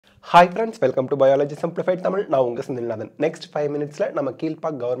Hi friends, welcome to Biology Simplified Tamil. நான் உங்க Senthilnathan. Next 5 minutesல நம்ம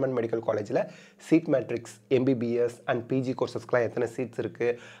Kilpauk Government Medical Collegeல seat matrix, MBBS and PG courses-க்குலாம் எத்தனை seats இருக்கு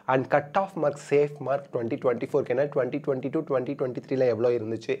and cut off mark, safe mark 2024 என்ன 2022 2023ல எவ்வளவு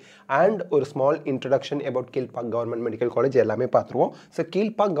இருந்துச்சு and ஒரு small introduction about Kilpauk Government Medical College எல்லாமே பார்த்துருவோம். So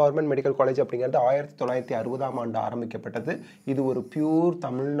Kilpauk Government Medical College அப்படிங்கிறது 1960ஆம் ஆண்டு ஆரம்பிக்கப்பட்டது. இது ஒரு pure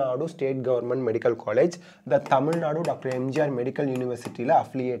Tamil Nadu state government medical college. த தமிழ்நாடு டாக்டர் எம்ஜிஆர் மெடிக்கல் யூனிவர்சிட்டியில்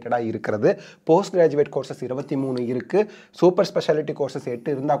அஃபிலியேட்டடாக இருக்கிறது. போஸ்ட் கிராஜுவேட் கோர்சஸ் 23 இருக்கு. சூப்பர் ஸ்பெஷாலிட்டி கோர்சஸ் 8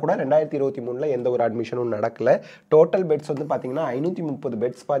 இருந்தால் கூட 2023ல் எந்த ஒரு அட்மிஷனும் நடக்கல. டோட்டல் பெட்ஸ் வந்து பார்த்தீங்கன்னா 530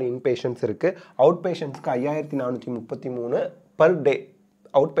 பெட்ஸ் ஃபார் இன் பேஷன்ஸ் இருக்கு. Out பேஷன்ஸ்க்கு 5433 per day.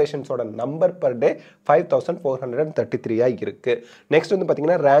 Out பேஷன்ஸோட number per day 5433 இருக்கு. நெக்ஸ்ட் வந்து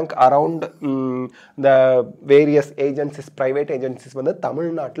பார்த்தீங்கன்னா rank around the various agencies, private agencies வந்து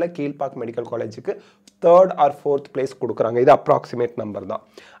தமிழ்நாட்டில் கீழ்பாக் மெடிக்கல் காலேஜுக்கு 3rd or 4th பிளேஸ் கொடுக்குறாங்க. இது அப்ராக்சிமேட் நம்பர் தான்.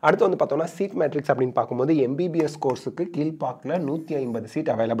 அடுத்து வந்து பார்த்தோம்னா சீட் மேட்ரிக்ஸ் அப்படின்னு பார்க்கும்போது எம்பிபிஎஸ் கோர்ஸுக்கு கீழ்பாக்கில் 150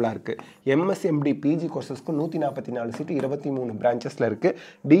 சீட் அவைலபிளாக இருக்குது. எம்எஸ்எம்டி பிஜி கோர்சஸ்க்கு 144 சீட் 23 பிரான்ச்சஸில் இருக்குது.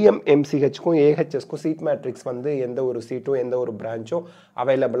 டிஎம்எம்சிஹெச்க்கும் ஏஹெச்எஸ்க்கும் சீட் மேட்ரிக்ஸ் வந்து எந்த ஒரு சீட்டும் எந்த ஒரு பிரான்ச்சும்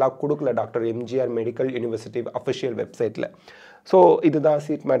அவைலபிளாக கொடுக்கல doctor MGR medical university official வெப்சைட்டில். ஸோ இதுதான்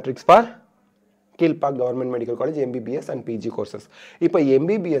seat matrix for Kilpauk Government Medical College MBBS and PG courses. இப்போ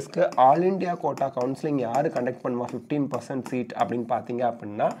MBBSக்கு ஆல் இண்டியா கோட்டா கவுன்சிலிங் யார் கண்டக்ட் பண்ணுவா 15% சீட் அப்படின்னு பார்த்தீங்க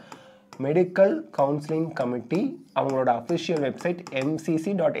அப்படின்னா மெடிக்கல் கவுன்சிலிங் கமிட்டி அவங்களோட அஃபிஷியல் வெப்சைட்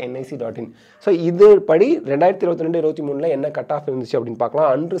mcc.nic.in. ஸோ இது படி 2022-23ல் என்ன கட் ஆஃப் இருந்துச்சு அப்படின்னு பார்க்கலாம்.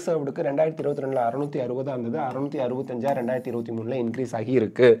 அன்ரிசர்வ்டுக்கு 2022ல் 660 இருந்தது, 665 2023ல் இன்க்ரீஸ் ஆகி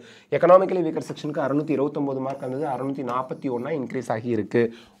இருக்கு. எக்கனாமிக்கலி வீக்கர் செக்ஷனுக்கு 629 மார்க் இருந்தது, 641 இன்க்ரீஸ் ஆகி இருக்கு.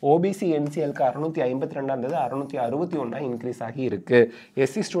 ஓபிசி என்சிஎல்க்கு 652 இருந்தது, 661 இன்க்ரீஸ் ஆகி இருக்கு.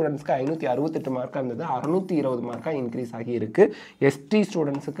 எஸ்சி ஸ்டூடெண்ட்ஸ்க்கு 568 மார்க் இருந்தது, 620 மார்க்காக இன்க்ரீஸ் ஆகி இருக்கு. எஸ்டி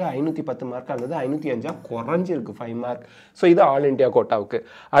ஸ்டூடெண்ட்ஸுக்கு 510 மார்க் இருந்தது, 505 குறைஞ்சிருக்கு 5 மார்க். ஸோ இது ஆல் இண்டியா கோட்டாவுக்கு.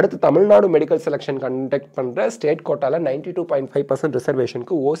 அடுத்து தமிழ்நாடு மெடிக்கல் செலெக்ஷன் கண்டக்ட் பண்ணுற ஸ்டேட் கோட்டாவில் 92.5%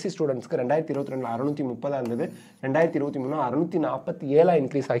 ரிசர்வேஷனுக்கு ஓசி ஸ்டூடெண்ட்ஸ்க்கு 2022 630 இருந்தது, 2023 647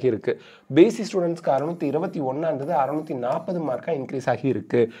 இன்க்ரீஸ் ஆகியிருக்கு. பிசி ஸ்டூடெண்ட்ஸ்க்கு 621 இருந்தது, 640 மார்க்காக இன்க்ரீஸ்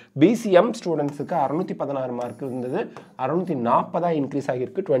ஆகியிருக்கு. பிசிஎம் ஸ்டூடெண்ட்ஸுக்கு 616 மார்க் இருந்தது, 640 இன்க்ரீஸ்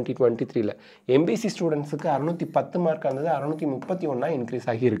ஆகியிருக்கு 2023ல். எம்பிசி ஸ்டூடெண்ட்ஸுக்கு 610 மார்க் இருந்தது, 631 இன்க்ரீஸ்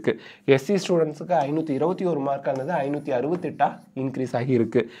ஆகியிருக்கு. எஸ்சி ஸ்டூடெண்ட்ஸுக்கு 521 மார்க் இருந்தது, 568 இன்க்ரீஸ்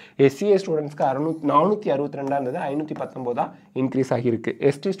ஆகியிருக்கு. எஸ்சிஏ ஸ்டூடெண்ட்ஸ்க்கு 462 இருந்தது, 519 இன்க்ரீஸ் ஆகியிருக்கு.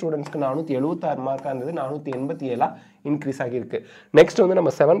 எஸ்டி ஸ்டூடெண்ட்ஸ்க்கு 476 மார்க் இருந்தது, 487 இன்க்ரீஸ் ஆகியிருக்கு. நெக்ஸ்ட் வந்து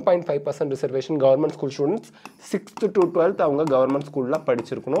நம்ம 7.5% reservation government school students 6th to 12th அவங்க கவர்மெண்ட் ஸ்கூலில்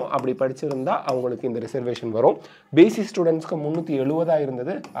படிச்சிருக்கணும். அப்படி படிச்சிருந்தா அவங்களுக்கு இந்த ரிசர்வேஷன் வரும். பிசி ஸ்டூடெண்ட்ஸ்க்கு 370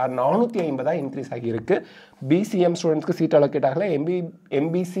 இருந்தது, 450 இன்க்ரீஸ் ஆகியிருக்கு. பிசிஎம் ஸ்டூடெண்ட்ஸ்க்கு சீட் அலோகேட் ஆகல.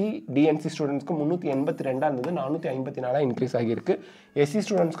 எம்பிசி டிஎன்சி ஸ்டூடெண்ட்ஸ்க்கு 382 இருந்தது, 454 இன்க்ரீஸ் ஆகியிருக்கு. எஸ்சி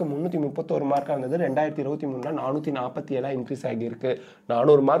ஸ்டூடெண்ட்ஸ்க்கு 331 மார்க்காக இருந்தது, 2023 447 இன்க்ரீஸ் ஆகியிருக்கு.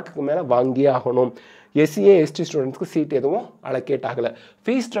 400 மார்க்குக்கு மேலே வாங்கியே ஆகணும். எஸ்சிஏ எஸ்டி ஸ்டூடெண்ட்ஸ்க்கு சீட் எதுவும் அலோகேட் ஆகலை.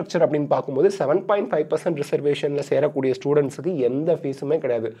 ஃபீஸ் ஸ்ட்ரக்சர் அப்படின்னு பார்க்கும்போது 7.5% ரிசர்வேஷனில் சேரக்கூடிய ஸ்டூடெண்ட்ஸுக்கு எந்த ஃபீஸுமே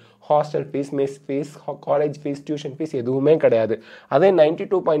கிடையாது. Hostel fees, mess fees, college fees, tuition fees எதுவுமே கிடையாது. அதே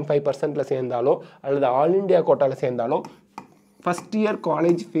 92.5%ல் சேர்ந்தாலோ அல்லது ஆல் இண்டியா கோட்டாவில் சேர்ந்தாலோ first year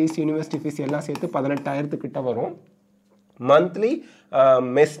college fees, university fees எல்லாம் சேர்த்து 18,000 கிட்ட வரும். Monthly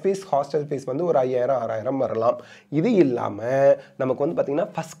mess fees, hostel fees வந்து ஒரு 5,000 6,000 வரலாம். இது இல்லாமல் நமக்கு வந்து பார்த்திங்கன்னா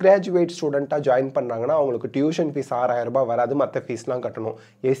ஃபஸ்ட் கிராஜுவேட் ஸ்டூடெண்ட்டாக ஜாயின் பண்ணுறாங்கன்னா அவங்களுக்கு டியூஷன் ஃபீஸ் 6,000 ரூபாய் வராது, மற்ற ஃபீஸ்லாம் கட்டணும்.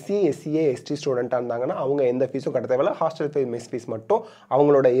 எஸ்சி எஸ்சிஏ எஸ்டி ஸ்டூடெண்ட்டாக இருந்தாங்கன்னா அவங்க எந்த ஃபீஸும் கட்ட தேவையில்ல. ஹாஸ்டல் ஃபீஸ், மெஸ் ஃபீஸ் மட்டும்.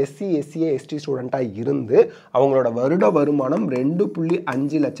 அவங்களோட எஸ்சி எஸ்சிஏ எஸ்டி ஸ்டூடெண்ட்டாக இருந்து அவங்களோட வருட வருமானம்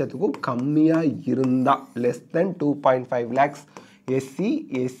 2.5 லட்சத்துக்கும் கம்மியாக இருந்தால் less than 2.5 lakhs SC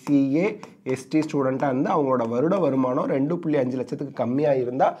SCA ST ஸ்டூடெண்ட்டாக இருந்து அவங்களோட வருட வருமானம் 2.5 லட்சத்துக்கு கம்மியாக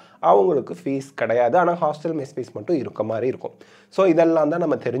இருந்தால் அவங்களுக்கு ஃபீஸ் கிடையாது. ஆனால் ஹாஸ்டல் மெஸ் ஃபீஸ் மட்டும் இருக்க மாதிரி இருக்கும். ஸோ இதெல்லாம் தான்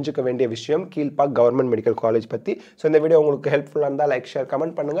நம்ம தெரிஞ்சுக்க வேண்டிய விஷயம் கீழ்பாக் கவர்மெண்ட் மெடிக்கல் காலேஜ் பற்றி. ஸோ இந்த வீடியோ உங்களுக்கு ஹெல்ப்ஃபுல்லாக இருந்தால் லைக், ஷேர்,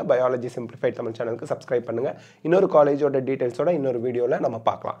 கமெண்ட் பண்ணுங்கள். பயாலஜி சிம்பிளிஃபைட் தமிழ் சேனலுக்கு சப்ஸ்கிரைப் பண்ணுங்கள். இன்னொரு காலேஜோட டீட்டெயில்ஸோட இன்னொரு வீடியோவில் நம்ம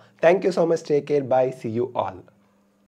பார்க்கலாம். Thank you so much. Take care. By. C you all.